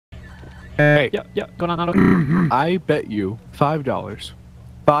Hey, Yeah, going on. I bet you $5.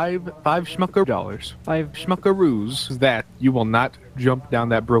 Five schmucker-dollars. 5 schmuckaroos that you will not jump down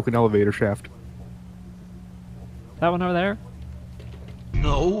that broken elevator shaft. That one over there?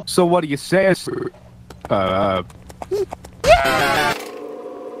 No. So what do you say?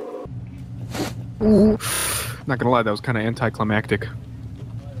 Ooh. Not gonna lie, that was kind of anticlimactic.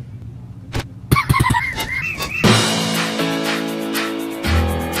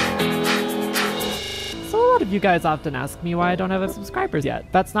 So a lot of you guys often ask me why I don't have subscribers yet.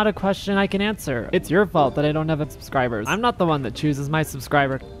 That's not a question I can answer. It's your fault that I don't have subscribers. I'm not the one that chooses my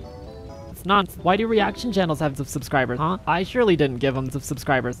subscriber. It's not. Why do reaction channels have subscribers, huh? I surely didn't give them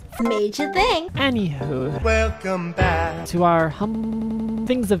subscribers. Major thing. Anywho. Welcome back. To our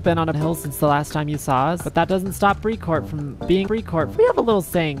things have been on a hill since the last time you saw us, but that doesn't stop Brie Corp from being Brie Corp. We have a little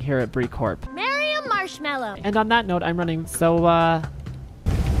saying here at Brie Corp. Marry a marshmallow. And on that note, I'm running, so,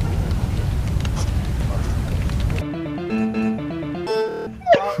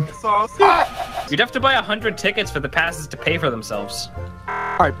 You'd have to buy 100 tickets for the passes to pay for themselves.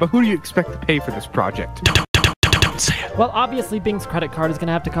 Alright, but who do you expect to pay for this project? Don't say it. well, obviously Bing's credit card is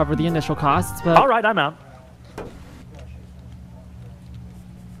gonna have to cover the initial costs, but... Alright, I'm out.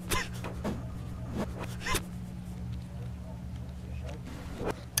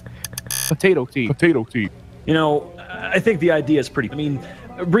 Potato tea. Potato tea. You know, I think the idea is pretty... I mean,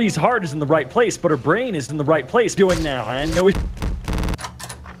 Bree's heart is in the right place, but her brain is in the right place doing now. I know it...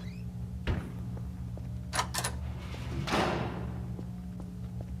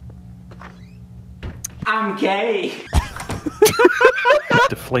 I'm gay.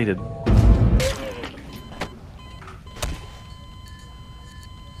 deflated.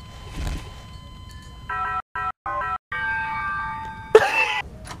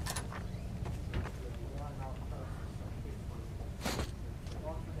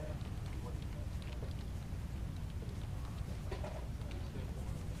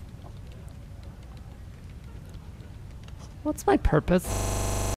 What's my purpose?